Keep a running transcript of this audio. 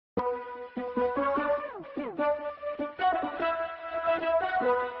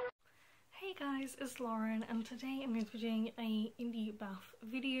guys, it's Lauren and today I'm going to be doing a indie bath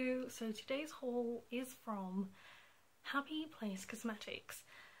video. So today's haul is from Happy Place Cosmetics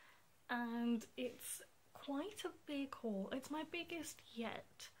and it's quite a big haul. It's my biggest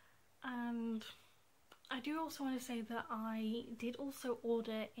yet, and I do also want to say that I did also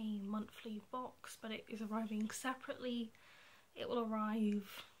order a monthly box, but it is arriving separately. It will arrive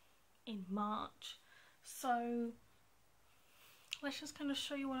in March, so let's just kind of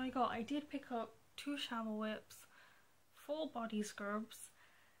show you what I got. I did pick up 2 shower whips, 4 body scrubs,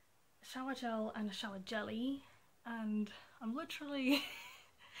 a shower gel and a shower jelly, and I'm literally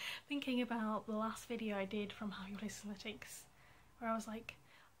thinking about the last video I did from Happy Place Cosmetics where I was like,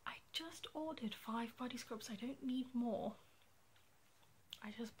 I just ordered 5 body scrubs, I don't need more.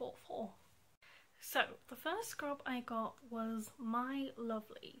 I just bought 4. So the first scrub I got was My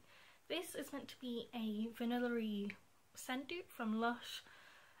Lovely. This is meant to be a vanilla-y scent dupe from Lush.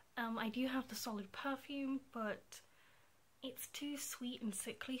 I do have the solid perfume, but it's too sweet and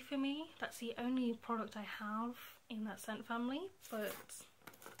sickly for me. That's the only product I have in that scent family, but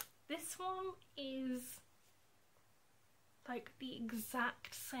this one is like the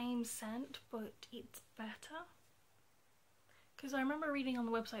exact same scent, but it's better. Because I remember reading on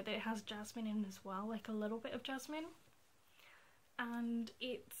the website that it has jasmine in as well, like a little bit of jasmine, and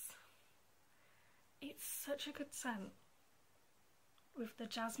it's such a good scent. With the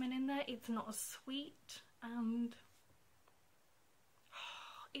jasmine in there, it's not as sweet, and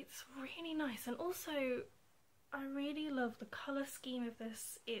it's really nice. And also, I really love the colour scheme of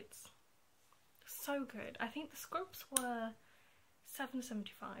this. It's so good. I think the scrubs were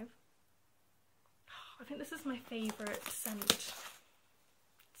 $7.75. I think this is my favourite scent.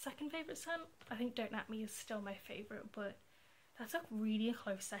 Second favourite scent? I think Don't At Me is still my favourite, but that's a really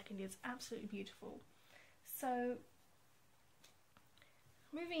close second. It's absolutely beautiful. So,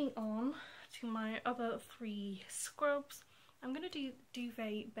 moving on to my other 3 scrubs, I'm going to do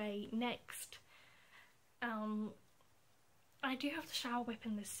Duvet Bay next. I do have the shower whip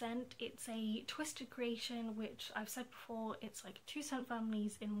in this scent. It's a twisted creation, which I've said before, it's like 2 scent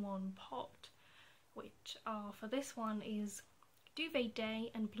families in one pot, which are, for this one, is Duvet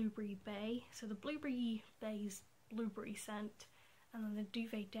Day and Blueberry Bay. So the Blueberry Bay's blueberry scent, and then the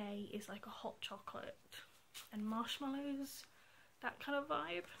Duvet Day is like a hot chocolate and marshmallows, that kind of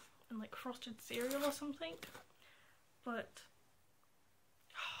vibe, and like frosted cereal or something. But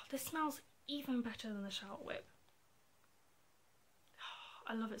this smells even better than the shower whip.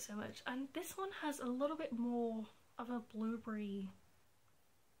 I love it so much. And this one has a little bit more of a blueberry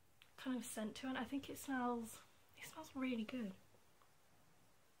kind of scent to it. I think it smells really good.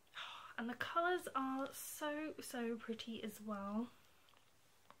 And the colours are so pretty as well.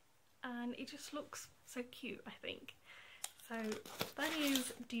 And it just looks so cute, I think. So that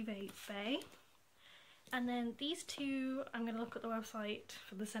is Duvet Bay. And then these 2, I'm going to look at the website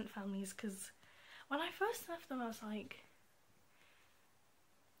for the scent families, because when I first left them I was like,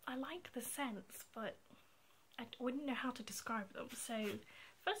 I like the scents, but I wouldn't know how to describe them. So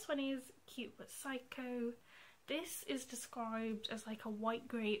first one is Cute But Psycho. This is described as like a white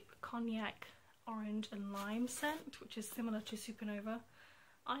grape, cognac, orange and lime scent, which is similar to Supernova.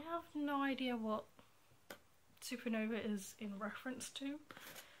 I have no idea what Supernova is in reference to.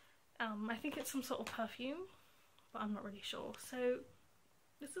 I think it's some sort of perfume, but I'm not really sure. So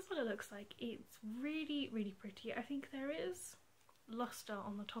this is what it looks like. It's really pretty. I think there is luster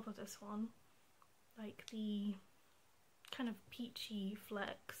on the top of this one, like the kind of peachy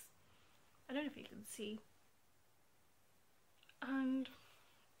flecks. I don't know if you can see. And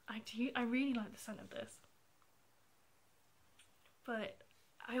I really like the scent of this, but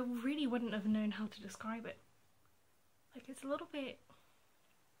I really wouldn't have known how to describe it. Like, it's a little bit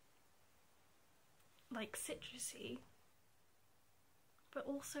like citrusy, but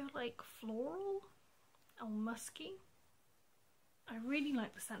also like floral or musky. I really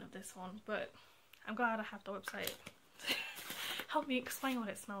like the scent of this one, but I'm glad I have the website to help me explain what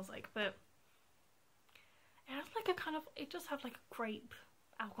it smells like. But it has like a kind of, it does have like a grape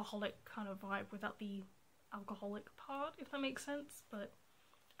alcoholic kind of vibe without the alcoholic part, if that makes sense. But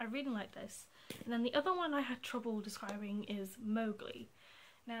I really like this. And then the other one I had trouble describing is Mowgli.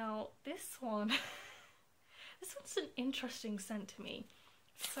 Now this one, this one's an interesting scent to me.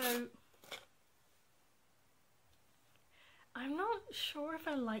 So I'm not sure if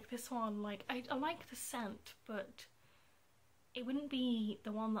I like this one. Like, I like the scent, but it wouldn't be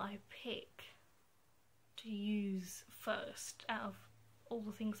the one that I pick to use first out of all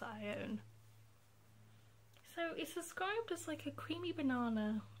the things that I own. So it's described as like a creamy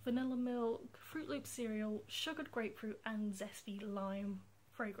banana, vanilla milk, Fruit Loop cereal, sugared grapefruit and zesty lime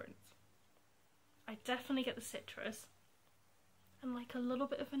fragrance. I definitely get the citrus and like a little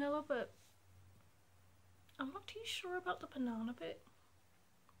bit of vanilla, but I'm not too sure about the banana bit.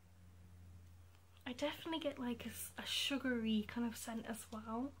 I definitely get like a sugary kind of scent as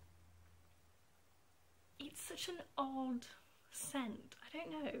well. It's such an odd scent, I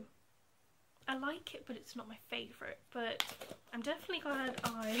don't know. I like it, but it's not my favourite, but I'm definitely glad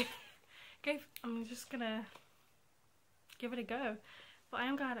I'm just gonna give it a go, but I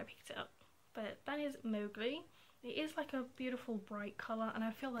am glad I picked it up. But that is Mowgli. It is like a beautiful bright colour, and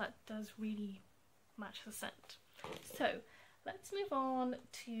I feel that does really match the scent. So let's move on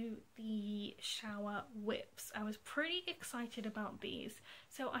to the shower whips. I was pretty excited about these.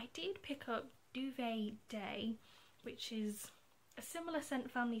 So I did pick up Duvet Day, which is a similar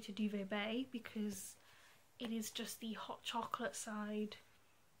scent family to Duvet Bay because it is just the hot chocolate side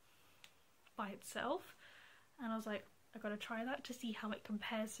by itself, and I was like, I gotta try that to see how it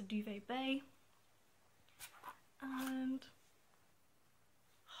compares to Duvet Bay. And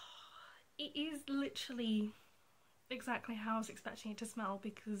it is literally exactly how I was expecting it to smell,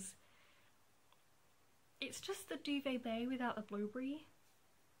 because it's just the Duvet Bay without the blueberry,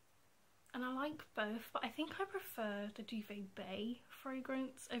 and I like both, but I think I prefer the Duvet Bay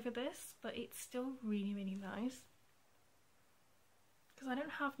fragrance over this, but it's still really, really nice. Because I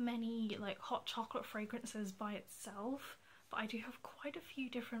don't have many like hot chocolate fragrances by itself, but I do have quite a few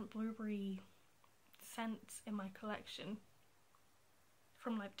different blueberry scents in my collection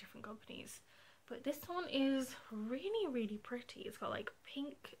from like different companies. But this one is really, really pretty. It's got like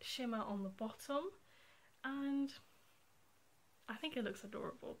pink shimmer on the bottom, and I think it looks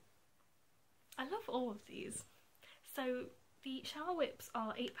adorable. I love all of these. So the shower whips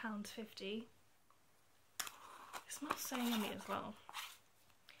are £8.50. It smells so yummy as well.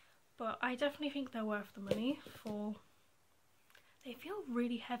 But I definitely think they're worth the money for... They feel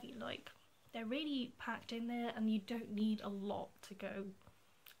really heavy, like they're really packed in there, and you don't need a lot to go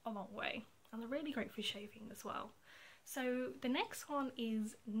a long way. And they're really great for shaving as well. So the next one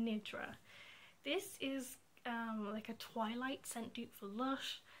is Nidra. This is like a twilight scent dupe for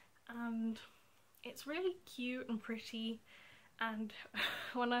Lush, and it's really cute and pretty. And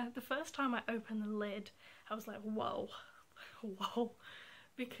when the first time I opened the lid, I was like, whoa, whoa,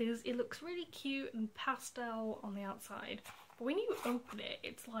 because it looks really cute and pastel on the outside, but when you open it,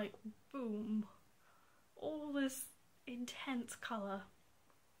 it's like boom, all this intense colour,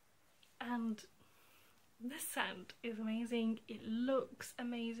 and the scent is amazing. It looks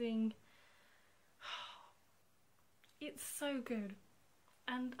amazing. It's so good,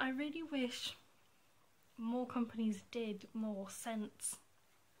 and I really wish more companies did more scents,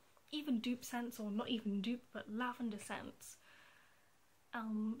 even dupe scents, or not even dupe, but lavender scents,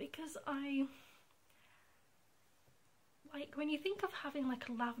 because I like, when you think of having like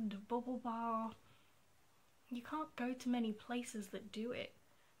a lavender bubble bar, you can't go to many places that do it,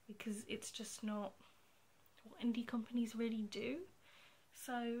 because it's just not what indie companies really do.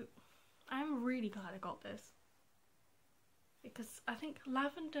 So I'm really glad I got this, because I think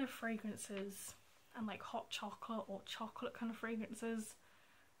lavender fragrances and like hot chocolate or chocolate kind of fragrances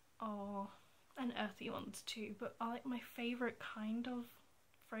are, and earthy ones too, but are like my favourite kind of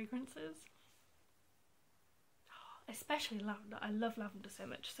fragrances. Especially lavender. I love lavender so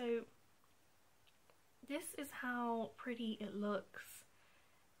much. So this is how pretty it looks.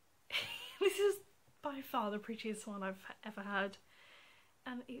 This is by far the prettiest one I've ever had,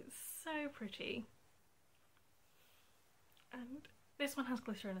 and it's so pretty. And this one has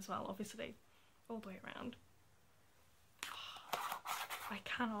glycerin as well, obviously, all the way around. I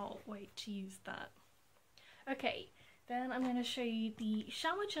cannot wait to use that. Okay, then I'm going to show you the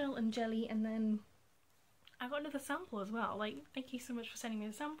shower gel and jelly, and then I got another sample as well. Like, thank you so much for sending me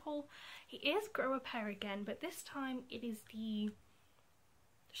a sample. It is Grow a Pair again, but this time it is the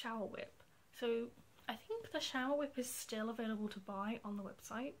shower whip. So I think the shower whip is still available to buy on the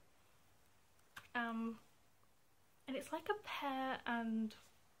website. And it's like a pear and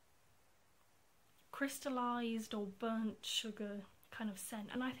crystallized or burnt sugar kind of scent,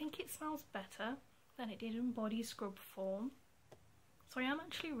 and I think it smells better than it did in body scrub form. So I am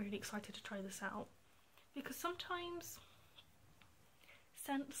actually really excited to try this out, because sometimes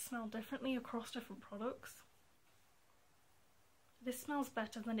scents smell differently across different products. This smells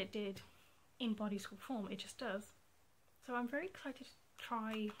better than it did in body scrub form, it just does. So I'm very excited to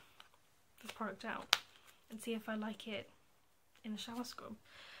try this product out and see if I like it in the shower scrub.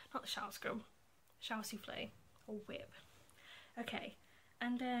 Not the shower scrub, shower souffle or whip. Okay,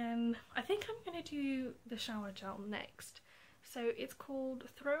 and then I think I'm going to do the shower gel next. So it's called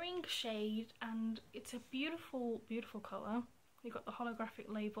Throwing Shade, and it's a beautiful, beautiful colour. You've got the holographic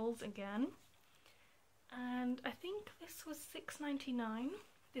labels again. and I think this was $6.99.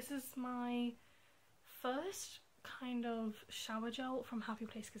 This is my first kind of shower gel from Happy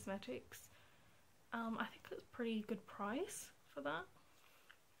Place Cosmetics. I think it's a pretty good price for that,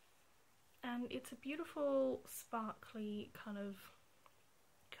 and it's a beautiful sparkly kind of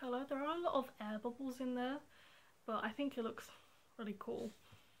colour. There are a lot of air bubbles in there, but I think it looks really cool.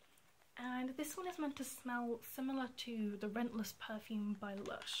 And this one is meant to smell similar to the Rentless perfume by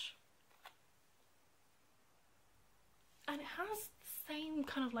Lush, and it has the same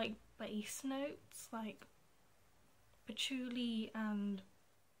kind of like base notes like patchouli and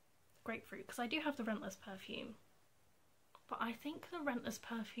grapefruit, because I do have the Rentless perfume, but I think the Rentless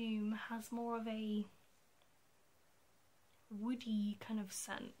perfume has more of a woody kind of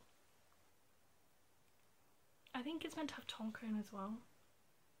scent. I think it's meant to have tonka in as well,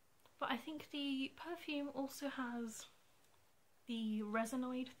 but I think the perfume also has the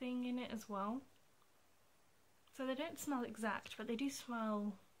resinoid thing in it as well. So they don't smell exact, but they do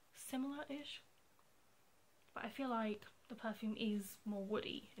smell similar-ish. But I feel like the perfume is more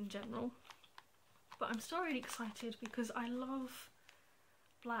woody in general. But I'm still really excited because I love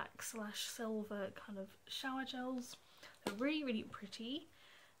black/silver kind of shower gels. They're really, really pretty.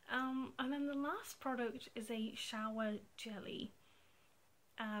 And then the last product is a shower jelly.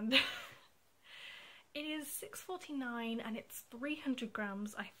 And it is $6.49 and it's 300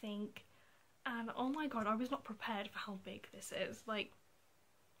 grams, I think. And oh my god, I was not prepared for how big this is. Like,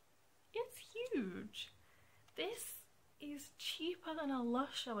 it's huge. This is cheaper than a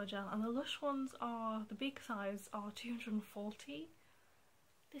Lush shower gel, and the Lush ones are, the big size, are 240.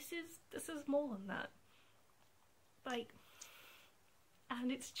 This is more than that. Like,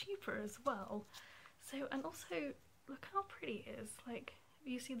 and it's cheaper as well. So, and also, look how pretty it is. Like,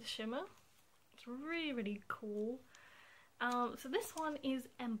 you see the shimmer? It's really, really cool. So this one is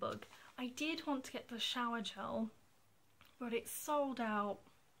Mbug. I did want to get the shower gel, but it sold out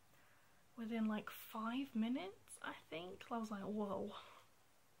within like 5 minutes, I think. I was like, whoa.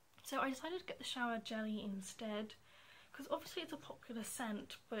 So I decided to get the shower jelly instead, because obviously it's a popular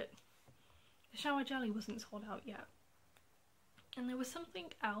scent, but the shower jelly wasn't sold out yet. And there was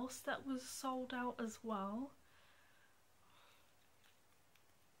something else that was sold out as well.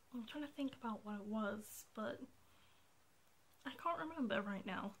 I'm trying to think about what it was, but I can't remember right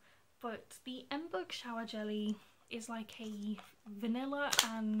now. But the Mbug shower jelly is like a vanilla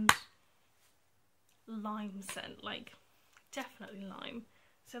and lime scent, like definitely lime.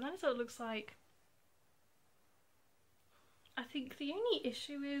 So that is what it looks like. I think the only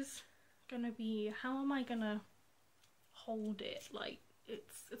issue is gonna be how am I gonna hold it. Like,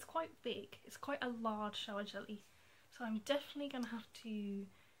 it's quite big, it's quite a large shower jelly, so I'm definitely gonna have to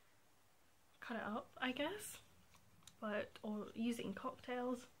cut it up, I guess, but or use it in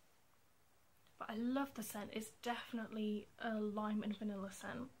cocktails. But I love the scent. It's definitely a lime and vanilla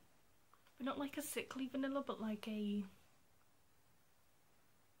scent, but not like a sickly vanilla, but like a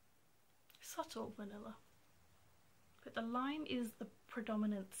subtle vanilla. But the lime is the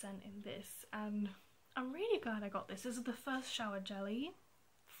predominant scent in this, and I'm really glad I got this. This is the first shower jelly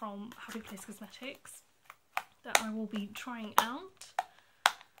from Happy Place Cosmetics that I will be trying out,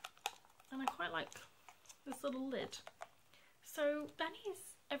 and I quite like this little lid. So that is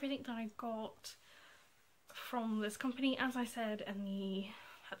everything that I got from this company. As I said at the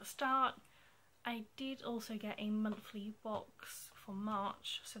start, I did also get a monthly box for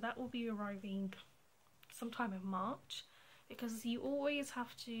March, so that will be arriving sometime in March, because you always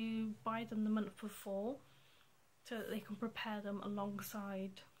have to buy them the month before so that they can prepare them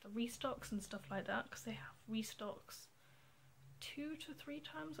alongside the restocks and stuff like that, because they have restocks 2 to 3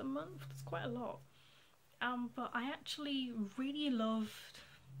 times a month. That's quite a lot. But I actually really loved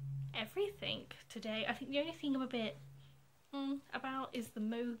everything today. I think the only thing I'm a bit about is the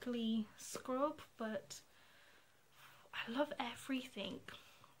Mowgli scrub, but I love everything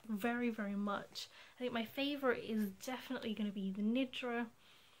very, very much. I think my favourite is definitely going to be the Nidra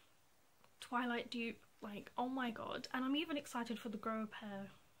Twilight dupe. Like, oh my god. And I'm even excited for the Grow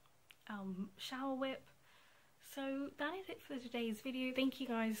Repair shower whip. So that is it for today's video. Thank you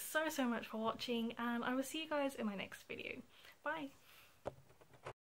guys so much for watching, and I will see you guys in my next video. Bye!